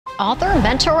author,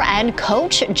 mentor, and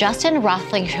coach, Justin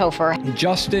Roethlingshoefer.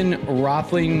 Justin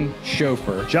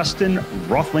Roethlingshoefer. Justin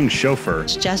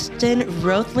Roethlingshoefer. Justin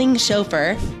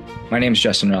Roethlingshoefer. My name is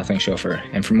Justin Roethlingshoefer,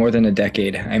 and for more than a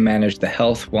decade, I managed the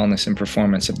health, wellness, and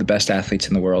performance of the best athletes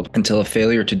in the world until a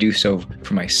failure to do so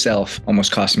for myself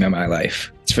almost cost me my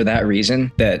life. It's for that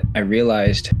reason that I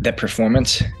realized that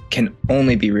performance can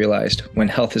only be realized when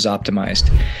health is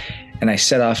optimized. And I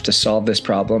set off to solve this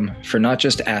problem for not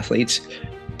just athletes,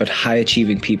 but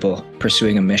high-achieving people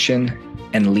pursuing a mission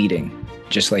and leading,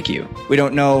 just like you. We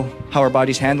don't know how our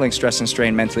body's handling stress and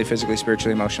strain mentally, physically,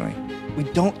 spiritually, emotionally. We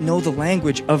don't know the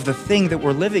language of the thing that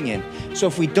we're living in. So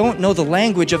if we don't know the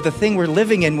language of the thing we're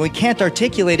living in, we can't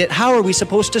articulate it, how are we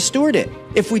supposed to steward it?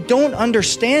 If we don't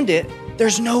understand it,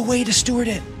 there's no way to steward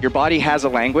it. Your body has a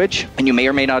language, and you may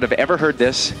or may not have ever heard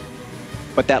this,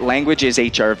 but that language is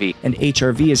HRV. And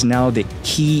HRV is now the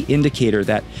key indicator,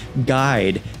 that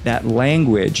guide, that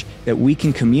language that we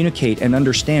can communicate and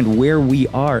understand where we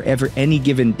are any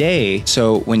given day.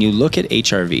 So when you look at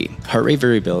HRV, heart rate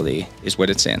variability is what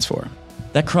it stands for.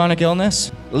 That chronic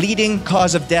illness, leading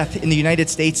cause of death in the United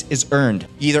States is earned.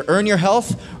 You either earn your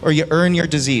health or you earn your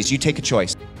disease. You take a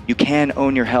choice. You can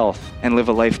own your health and live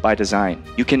a life by design.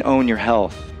 You can own your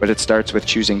health, but it starts with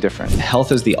choosing different.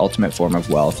 Health is the ultimate form of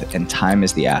wealth, and time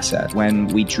is the asset. When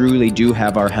we truly do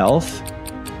have our health,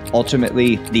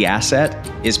 ultimately the asset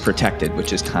is protected,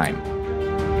 which is time.